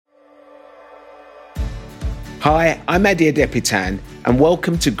Hi, I'm Adi Adepitan, and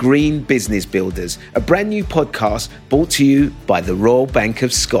welcome to Green Business Builders, a brand new podcast brought to you by the Royal Bank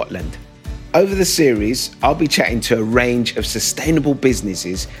of Scotland. Over the series, I'll be chatting to a range of sustainable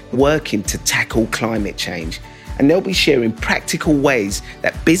businesses working to tackle climate change, and they'll be sharing practical ways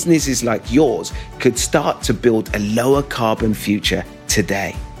that businesses like yours could start to build a lower carbon future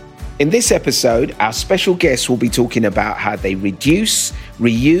today. In this episode, our special guests will be talking about how they reduce,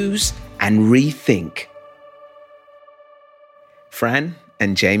 reuse, and rethink. Fran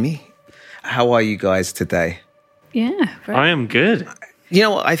and Jamie, how are you guys today? Yeah. I am good. You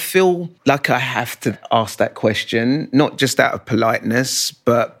know what? I feel like I have to ask that question, not just out of politeness,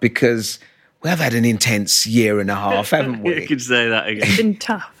 but because we have had an intense year and a half, haven't we? You could say that again.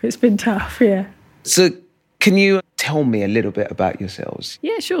 It's been tough, yeah. So can you tell me a little bit about yourselves?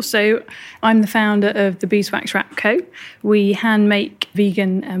 Yeah, sure. So I'm the founder of the Beeswax Wrap Co. We hand make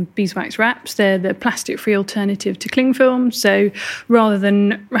vegan beeswax wraps. They're the plastic-free alternative to cling film. So rather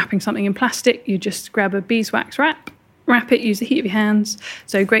than wrapping something in plastic, you just grab a beeswax wrap it, use the heat of your hands.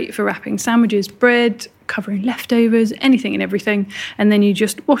 So great for wrapping sandwiches, bread, covering leftovers, anything and everything. And then you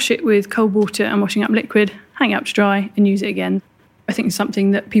just wash it with cold water and washing up liquid, hang it up to dry and use it again. I think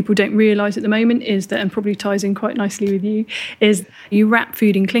something that people don't realise at the moment is that, and probably ties in quite nicely with you, is you wrap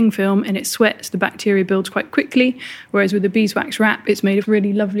food in cling film and it sweats, the bacteria builds quite quickly, whereas with the beeswax wrap, it's made of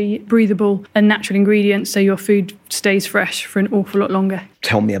really lovely, breathable and natural ingredients, so your food stays fresh for an awful lot longer.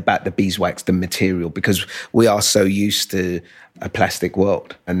 Tell me about the beeswax, the material, because we are so used to a plastic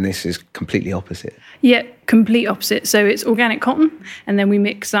world, and this is completely opposite. Yeah, complete opposite. So it's organic cotton, and then we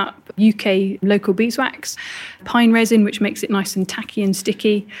mix up UK local beeswax, pine resin, which makes it nice and tacky and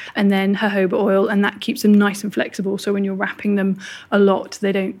sticky, and then jojoba oil, and that keeps them nice and flexible. So when you're wrapping them a lot,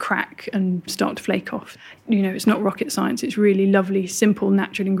 they don't crack and start to flake off. You know, it's not rocket science. It's really lovely, simple,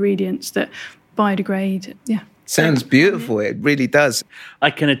 natural ingredients that biodegrade. Yeah. Sounds beautiful. It really does.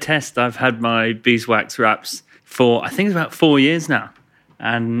 I can attest I've had my beeswax wraps for, I think it's about 4 years now,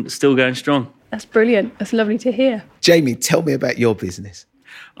 and still going strong. That's brilliant. That's lovely to hear. Jamie, tell me about your business.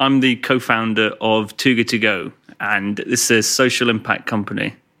 I'm the co-founder of Too Good To Go, and this is a social impact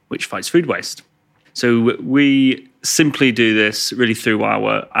company which fights food waste. So we simply do this really through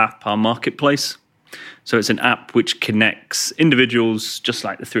our app, our marketplace. So it's an app which connects individuals, just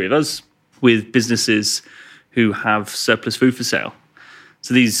like the three of us, with businesses who have surplus food for sale.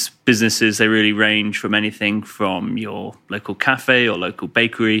 So these businesses, they really range from anything from your local cafe or local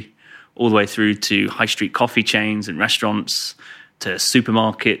bakery, all the way through to high street coffee chains and restaurants, to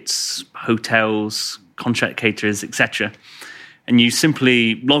supermarkets, hotels, contract caterers, etc. And you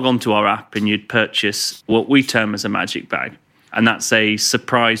simply log onto our app and you'd purchase what we term as a magic bag. And that's a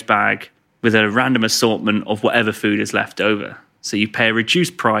surprise bag with a random assortment of whatever food is left over. So you pay a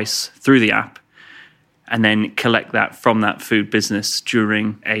reduced price through the app and then collect that from that food business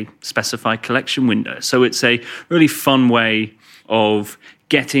during a specified collection window. So it's a really fun way of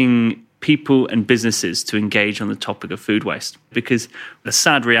getting people and businesses to engage on the topic of food waste. Because the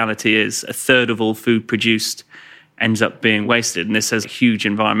sad reality is a third of all food produced ends up being wasted. And this has huge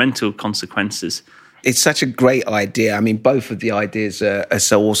environmental consequences. It's such a great idea. I mean, both of the ideas are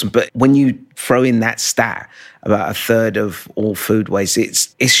so awesome. But when you throw in that stat about a third of all food waste,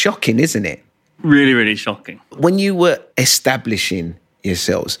 it's shocking, isn't it? Really, really shocking. When you were establishing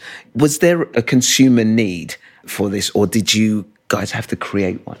yourselves, was there a consumer need for this, or did you guys have to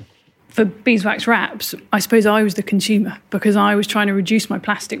create one? For beeswax wraps, I suppose I was the consumer because I was trying to reduce my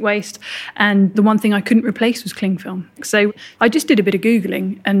plastic waste, and the one thing I couldn't replace was cling film. So I just did a bit of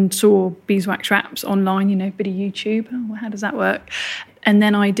Googling and saw beeswax wraps online, you know, a bit of YouTube. Oh, how does that work? And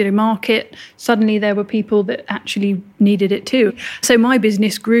then I did a market. Suddenly there were people that actually needed it too. So my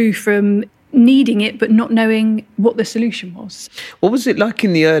business grew from needing it but not knowing what the solution was. What was it like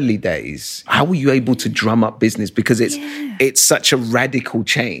in the early days? How were you able to drum up business? Because it's such a radical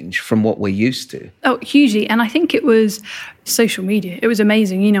change from what we're used to. Oh, hugely. And I think it was social media. It was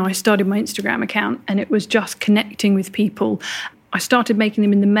amazing. You know, I started my Instagram account and it was just connecting with people. I started making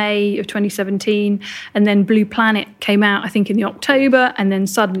them in the May of 2017, and then Blue Planet came out, I think, in the October, and then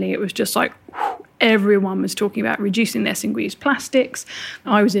suddenly it was just like everyone was talking about reducing their single-use plastics.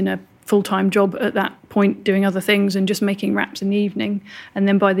 I was in a full-time job at that point doing other things and just making wraps in the evening. And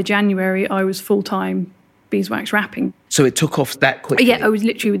then by the January, I was full-time beeswax wrapping. So it took off that quickly? Yeah, I was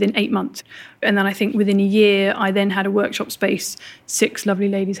literally within 8 months. And then I think within a year, I then had a workshop space, 6 lovely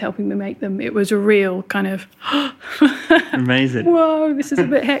ladies helping me make them. It was a real kind of... Amazing. Whoa, this is a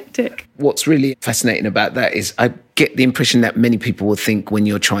bit hectic. What's really fascinating about that is I get the impression that many people will think when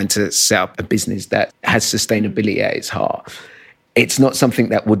you're trying to set up a business that has sustainability at its heart, it's not something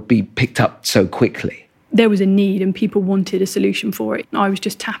that would be picked up so quickly. there was a need and people wanted a solution for it. I was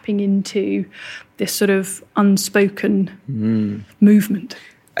just tapping into this sort of unspoken movement.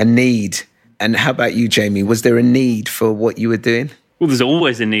 A need. And how about you, Jamie? Was there a need for what you were doing? Well, there's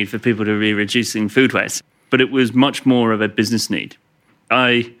always a need for people to be reducing food waste, but it was much more of a business need.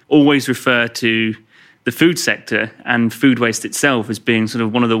 I always refer to the food sector and food waste itself as being sort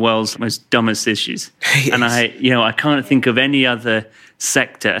of one of the world's most dumbest issues. Yes. And I can't think of any other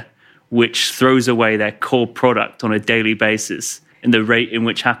sector which throws away their core product on a daily basis in the rate in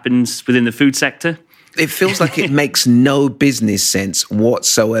which happens within the food sector. It feels like it makes no business sense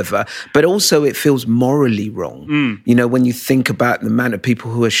whatsoever, but also it feels morally wrong. You know, when you think about the amount of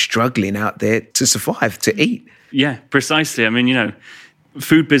people who are struggling out there to survive, to eat. Yeah, precisely. I mean, you know,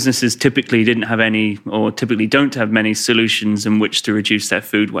 food businesses typically didn't have any, or typically don't have many solutions in which to reduce their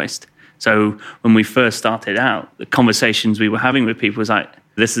food waste. So when we first started out, the conversations we were having with people was like,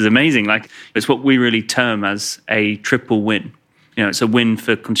 this is amazing. Like, it's what we really term as a triple win. You know, it's a win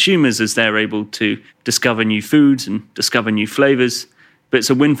for consumers as they're able to discover new foods and discover new flavors. But it's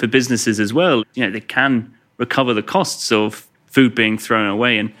a win for businesses as well. You know, they can recover the costs of food being thrown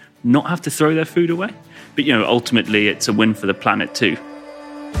away and not have to throw their food away. But, you know, ultimately it's a win for the planet too.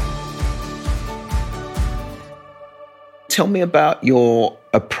 Tell me about your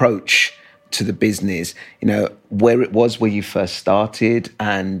approach to the business, you know, where it was where you first started,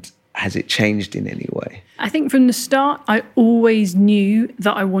 and has it changed in any way? I think from the start, I always knew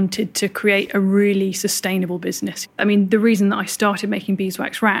that I wanted to create a really sustainable business. I mean, the reason that I started making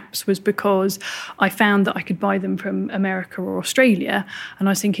beeswax wraps was because I found that I could buy them from America or Australia. And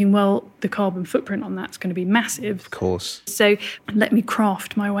I was thinking, well, the carbon footprint on that's going to be massive. Of course. So let me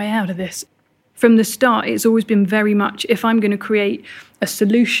craft my way out of this. From the start, it's always been very much, if I'm going to create a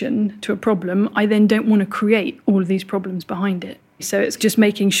solution to a problem, I then don't want to create all of these problems behind it. So it's just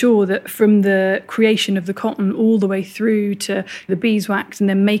making sure that from the creation of the cotton all the way through to the beeswax and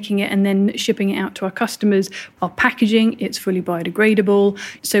then making it and then shipping it out to our customers, our packaging, it's fully biodegradable.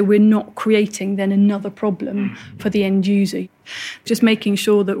 So we're not creating then another problem for the end user. Just making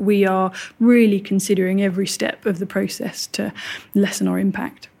sure that we are really considering every step of the process to lessen our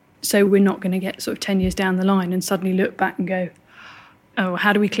impact. So we're not going to get sort of 10 years down the line and suddenly look back and go, oh,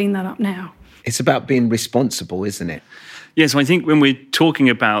 how do we clean that up now? It's about being responsible, isn't it? Yeah, so I think when we're talking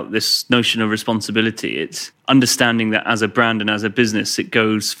about this notion of responsibility, it's understanding that as a brand and as a business, it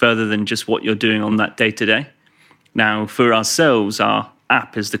goes further than just what you're doing on that day-to-day. Now, for ourselves, our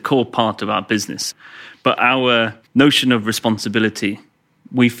app is the core part of our business. But our notion of responsibility,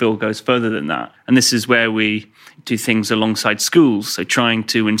 we feel, goes further than that. And this is where we do things alongside schools, so trying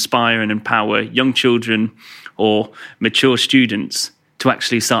to inspire and empower young children or mature students to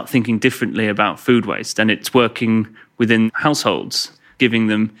actually start thinking differently about food waste. And it's working within households, giving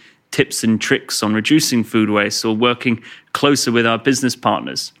them tips and tricks on reducing food waste, or working closer with our business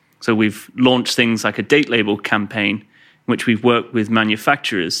partners. So we've launched things like a date label campaign, in which we've worked with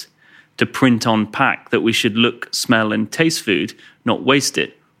manufacturers to print on pack that we should look, smell and taste food, not waste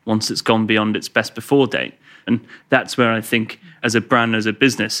it once it's gone beyond its best before date. And that's where I think as a brand, as a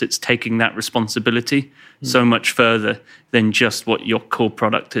business, it's taking that responsibility so much further than just what your core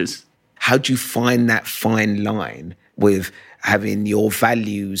product is. How do you find that fine line with having your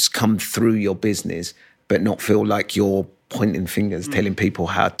values come through your business, but not feel like you're pointing fingers, telling people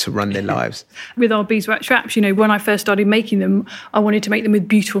how to run their lives? With our beeswax wraps, you know, when I first started making them, I wanted to make them with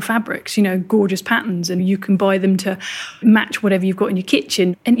beautiful fabrics, you know, gorgeous patterns, and you can buy them to match whatever you've got in your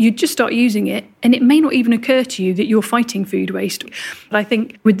kitchen. And you just start using it, and it may not even occur to you that you're fighting food waste. But I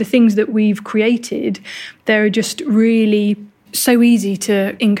think with the things that we've created, they're just really so easy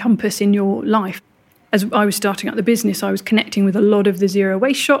to encompass in your life. As I was starting up the business, I was connecting with a lot of the zero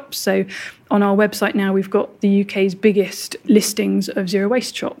waste shops. So on our website now, we've got the UK's biggest listings of zero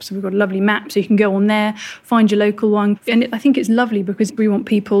waste shops. So we've got a lovely map, so you can go on there, find your local one. And I think it's lovely because we want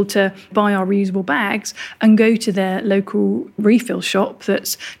people to buy our reusable bags and go to their local refill shop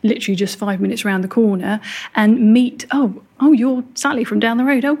that's literally just 5 minutes around the corner and meet, oh, you're Sally from down the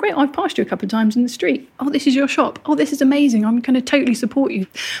road. Oh, great, I've passed you a couple of times in the street. Oh, this is your shop. Oh, this is amazing. I'm going to totally support you.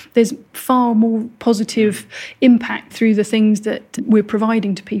 There's far more positive impact through the things that we're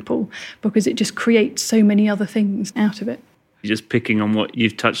providing to people because it just creates so many other things out of it. Just picking on what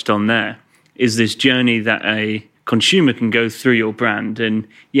you've touched on there, is this journey that a consumer can go through your brand. And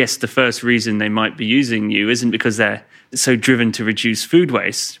yes, the first reason they might be using you isn't because they're so driven to reduce food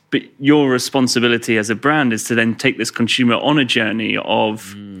waste, but your responsibility as a brand is to then take this consumer on a journey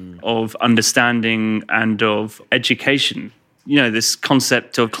of understanding and of education. this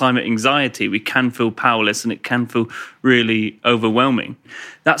concept of climate anxiety. We can feel powerless and it can feel really overwhelming.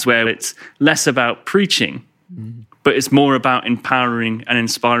 That's where it's less about preaching, but it's more about empowering and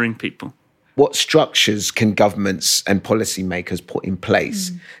inspiring people. What structures can governments and policymakers put in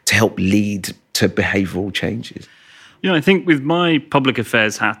place to help lead to behavioural changes? I think with my public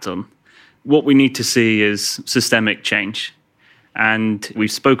affairs hat on, what we need to see is systemic change. And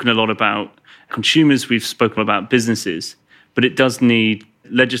we've spoken a lot about consumers, we've spoken about businesses, but it does need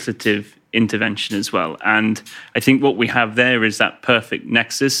legislative intervention as well. And I think what we have there is that perfect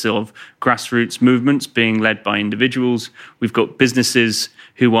nexus of grassroots movements being led by individuals. We've got businesses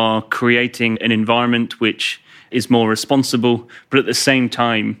who are creating an environment which is more responsible, but at the same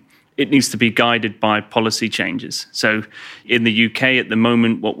time, it needs to be guided by policy changes. So in the UK at the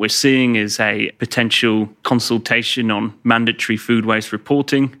moment, what we're seeing is a potential consultation on mandatory food waste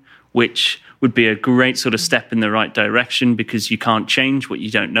reporting, which would be a great sort of step in the right direction because you can't change what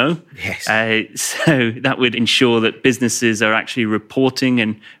you don't know. Yes. So that would ensure that businesses are actually reporting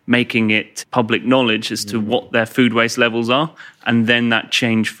and making it public knowledge as to what their food waste levels are. And then that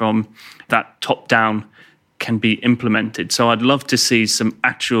change from that top down can be implemented. So I'd love to see some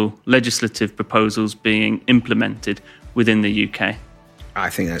actual legislative proposals being implemented within the UK. I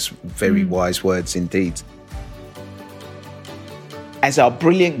think that's very wise words indeed. As our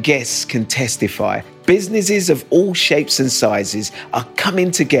brilliant guests can testify, businesses of all shapes and sizes are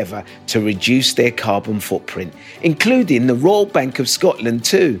coming together to reduce their carbon footprint, including the Royal Bank of Scotland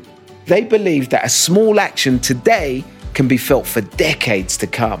too. They believe that a small action today can be felt for decades to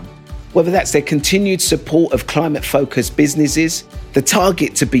come. Whether that's their continued support of climate-focused businesses, the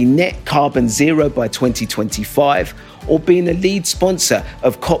target to be net carbon zero by 2025, or being a lead sponsor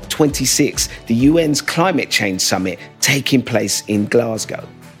of COP26, the UN's climate change summit taking place in Glasgow.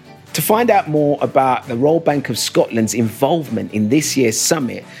 To find out more about the Royal Bank of Scotland's involvement in this year's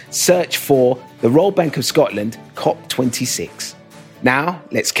summit, search for the Royal Bank of Scotland COP26. Now,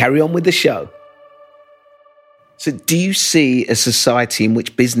 let's carry on with the show. So do you see a society in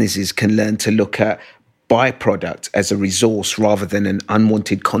which businesses can learn to look at byproduct as a resource rather than an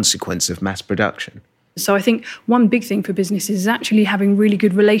unwanted consequence of mass production? So I think one big thing for businesses is actually having really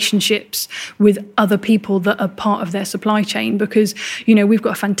good relationships with other people that are part of their supply chain, because, we've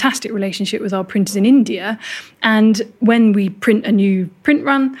got a fantastic relationship with our printers in India. And when we print a new print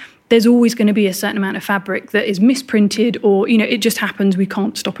run, there's always going to be a certain amount of fabric that is misprinted or, it just happens. We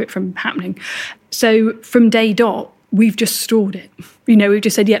can't stop it from happening. So from day dot, we've just stored it. We've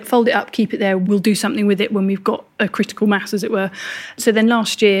just said, fold it up, keep it there. We'll do something with it when we've got a critical mass, as it were. So then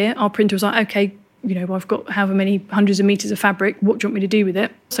last year, our printer was like, okay, I've got however many hundreds of meters of fabric. What do you want me to do with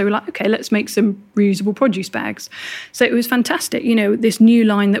it? So we're like, okay, let's make some reusable produce bags. So it was fantastic. This new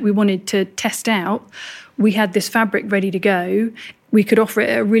line that we wanted to test out, we had this fabric ready to go. We could offer it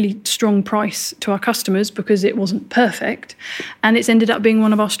at a really strong price to our customers because it wasn't perfect. And it's ended up being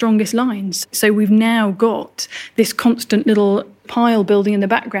one of our strongest lines. So we've now got this constant little pile building in the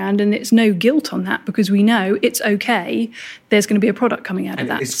background, and it's no guilt on that because we know it's okay. There's going to be a product coming out of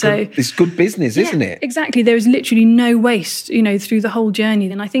that. It's good business, isn't it? Exactly. There is literally no waste, through the whole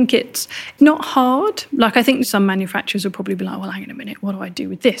journey. And I think it's not hard. Like, I think some manufacturers will probably be like, well, hang on a minute, what do I do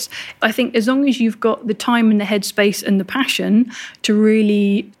with this? I think as long as you've got the time and the headspace and the passion to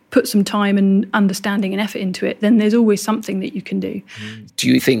really put some time and understanding and effort into it, then there's always something that you can do. Do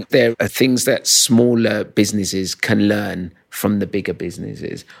you think there are things that smaller businesses can learn from the bigger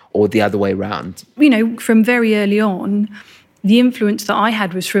businesses, or the other way around? From very early on, the influence that I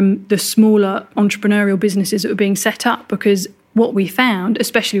had was from the smaller entrepreneurial businesses that were being set up, because what we found,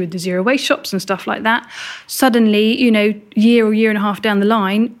 especially with the zero waste shops and stuff like that, suddenly, year or year and a half down the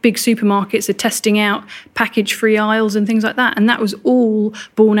line, big supermarkets are testing out package-free aisles and things like that. And that was all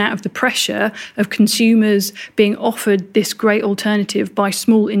born out of the pressure of consumers being offered this great alternative by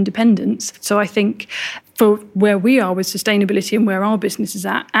small independents. So I think for where we are with sustainability and where our business is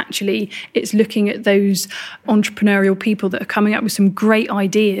at, actually, it's looking at those entrepreneurial people that are coming up with some great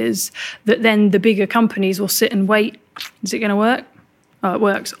ideas that then the bigger companies will sit and wait. Is it going to work? Oh, it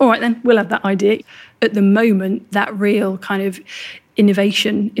works. All right, then we'll have that idea. At the moment, that real kind of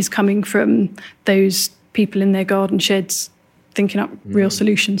innovation is coming from those people in their garden sheds thinking up real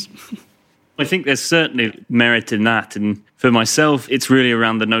solutions. I think there's certainly merit in that. And for myself, it's really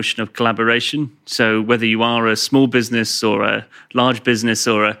around the notion of collaboration. So whether you are a small business or a large business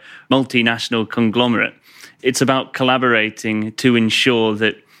or a multinational conglomerate, it's about collaborating to ensure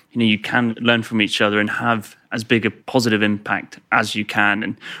that you can learn from each other and have as big a positive impact as you can.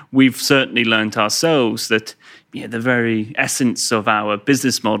 And we've certainly learned ourselves that the very essence of our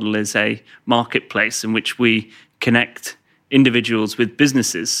business model is a marketplace in which we connect individuals with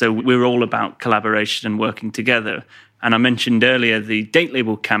businesses. So we're all about collaboration and working together. And I mentioned earlier the Date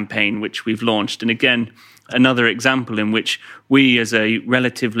Label campaign, which we've launched. And again, another example in which we as a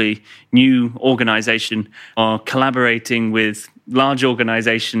relatively new organization are collaborating with large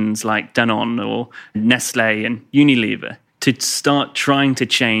organizations like Danone or Nestle and Unilever to start trying to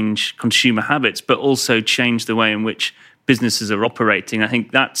change consumer habits, but also change the way in which businesses are operating. I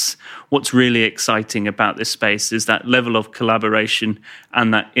think that's what's really exciting about this space, is that level of collaboration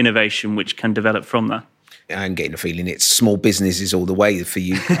and that innovation which can develop from that. I'm getting a feeling it's small businesses all the way for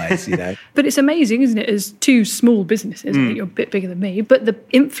you guys, you know. But it's amazing, isn't it, as two small businesses, I think you're a bit bigger than me, but the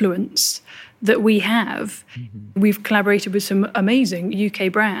influence that we have, we've collaborated with some amazing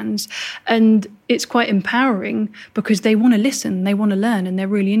UK brands, and it's quite empowering because they want to listen, they want to learn, and they're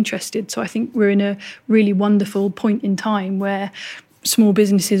really interested. So I think we're in a really wonderful point in time where small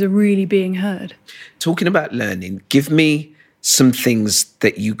businesses are really being heard. Talking about learning, give me some things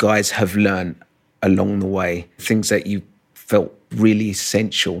that you guys have learned along the way, things that you felt really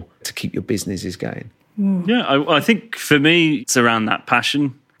essential to keep your businesses going. Yeah, I think for me, it's around that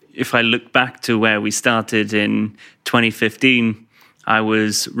passion. If I look back to where we started in 2015, I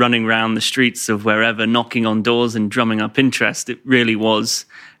was running around the streets of wherever, knocking on doors and drumming up interest. It really was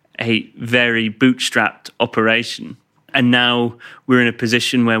a very bootstrapped operation. And now we're in a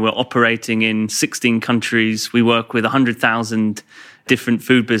position where we're operating in 16 countries. We work with 100,000 different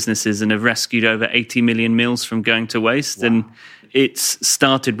food businesses and have rescued over 80 million meals from going to waste. Wow. And it's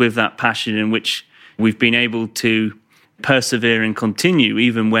started with that passion in which we've been able to persevere and continue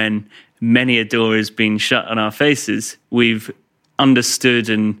even when many a door has been shut on our faces. We've understood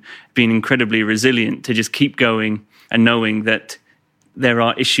and been incredibly resilient to just keep going and knowing that there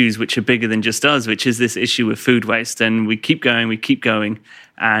are issues which are bigger than just us, which is this issue of food waste. And we keep going,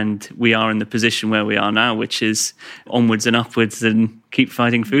 and we are in the position where we are now, which is onwards and upwards and keep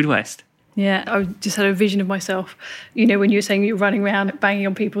fighting food waste. Yeah, I just had a vision of myself, you know, when you were saying you're running around banging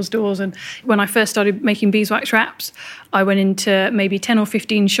on people's doors. And when I first started making beeswax wraps, I went into maybe 10 or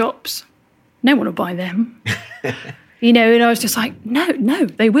 15 shops. No one will buy them. You know, and I was just like, no,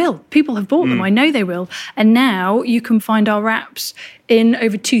 they will. People have bought them. I know they will. And now you can find our wraps in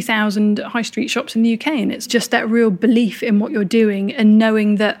over 2,000 high street shops in the UK. And it's just that real belief in what you're doing and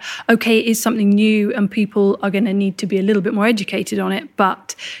knowing that, okay, it is something new and people are going to need to be a little bit more educated on it.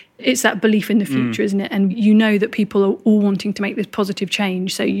 But it's that belief in the future, isn't it? And you know that people are all wanting to make this positive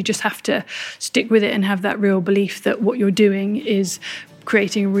change. So you just have to stick with it and have that real belief that what you're doing is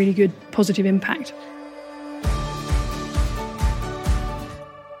creating a really good positive impact.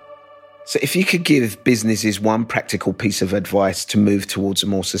 So if you could give businesses one practical piece of advice to move towards a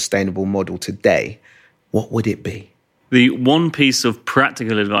more sustainable model today, what would it be? The one piece of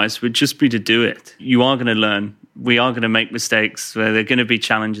practical advice would just be to do it. You are going to learn. We are going to make mistakes. There are going to be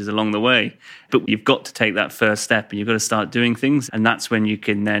challenges along the way. But you've got to take that first step and you've got to start doing things. And that's when you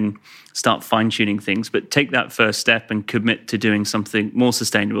can then start fine-tuning things. But take that first step and commit to doing something more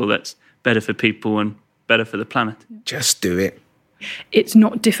sustainable that's better for people and better for the planet. Just do it. It's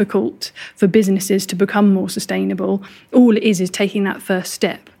not difficult for businesses to become more sustainable. All it is taking that first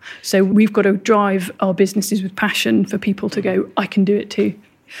step. So we've got to drive our businesses with passion for people to go, I can do it too.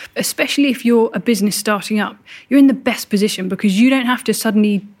 Especially if you're a business starting up, you're in the best position because you don't have to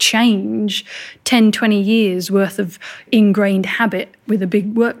suddenly change 10, 20 years worth of ingrained habit with a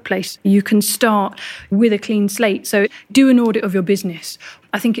big workplace. You can start with a clean slate. So do an audit of your business.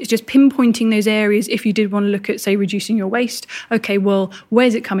 I think it's just pinpointing those areas. If you did want to look at, say, reducing your waste, okay, well,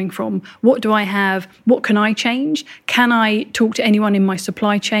 where's it coming from? What do I have? What can I change? Can I talk to anyone in my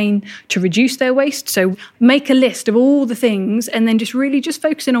supply chain to reduce their waste? So make a list of all the things and then just really just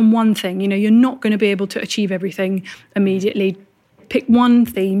focus in on one thing. You know, you're not going to be able to achieve everything immediately. Pick one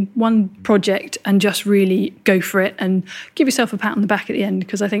theme, one project, and just really go for it and give yourself a pat on the back at the end.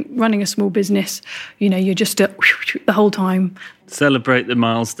 Because I think running a small business, you know, you're just the whole time. Celebrate the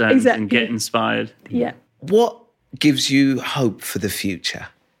milestones and get inspired. Yeah. What gives you hope for the future?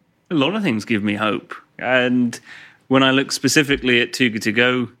 A lot of things give me hope. And when I look specifically at Too Good To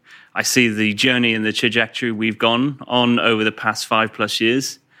Go, I see the journey and the trajectory we've gone on over the past 5+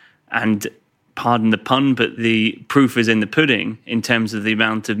 years. And pardon the pun, but the proof is in the pudding in terms of the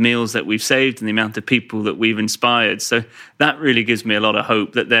amount of meals that we've saved and the amount of people that we've inspired. So that really gives me a lot of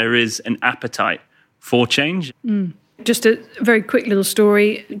hope that there is an appetite for change. Just a very quick little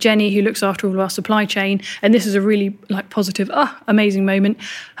story. Jenny, who looks after all of our supply chain, and this is a really positive, amazing moment.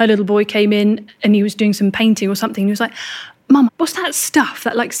 Her little boy came in and he was doing some painting or something. He was like, Mum, what's that stuff,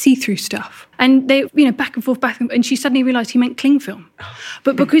 that like see-through stuff? And they, back and forth, and she suddenly realised he meant cling film.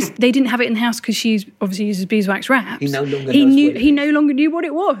 But because they didn't have it in the house because she obviously uses beeswax wraps, he no longer knew what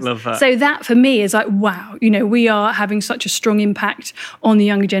it was. Love that. So that for me is like, wow, we are having such a strong impact on the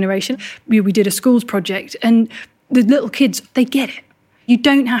younger generation. We did a schools project, and the little kids, they get it. You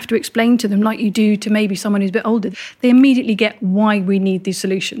don't have to explain to them like you do to maybe someone who's a bit older. They immediately get why we need these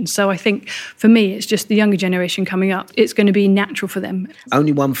solutions. So I think for me, it's just the younger generation coming up. It's going to be natural for them.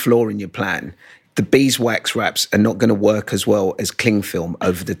 Only one flaw in your plan. The beeswax wraps are not going to work as well as cling film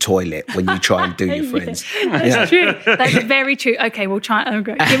over the toilet when you try and do your friends. That's true. That's very true. Okay, we'll try.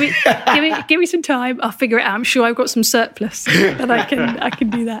 Give me some time. I'll figure it out. I'm sure I've got some surplus that I can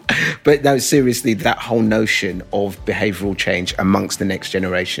do that. But no, seriously, that whole notion of behavioural change amongst the next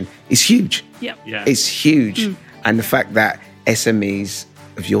generation is huge. Yep. Yeah. It's huge. And the fact that SMEs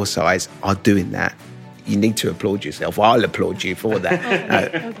of your size are doing that, you need to applaud yourself. I'll applaud you for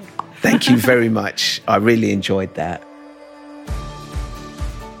that. Thank you very much. I really enjoyed that.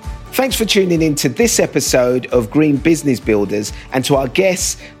 Thanks for tuning in to this episode of Green Business Builders, and to our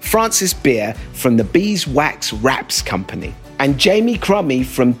guests, Francis Beer from the Beeswax Wraps Company and Jamie Crummy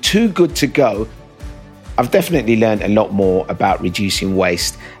from Too Good To Go. I've definitely learned a lot more about reducing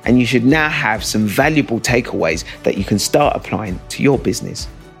waste, and you should now have some valuable takeaways that you can start applying to your business.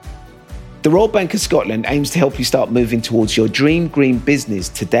 The Royal Bank of Scotland aims to help you start moving towards your dream green business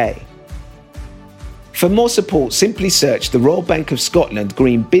today. For more support, simply search the Royal Bank of Scotland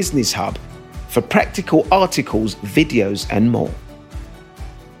Green Business Hub for practical articles, videos, and more.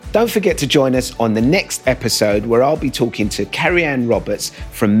 Don't forget to join us on the next episode, where I'll be talking to Carrie-Anne Roberts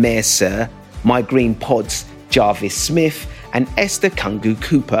from Mayr, My Green Pods, Jarvis Smith, and Esther Kungu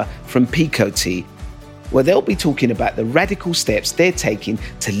Cooper from Pico Tea, where they'll be talking about the radical steps they're taking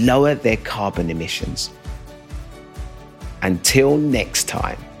to lower their carbon emissions. Until next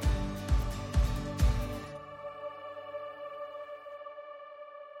time.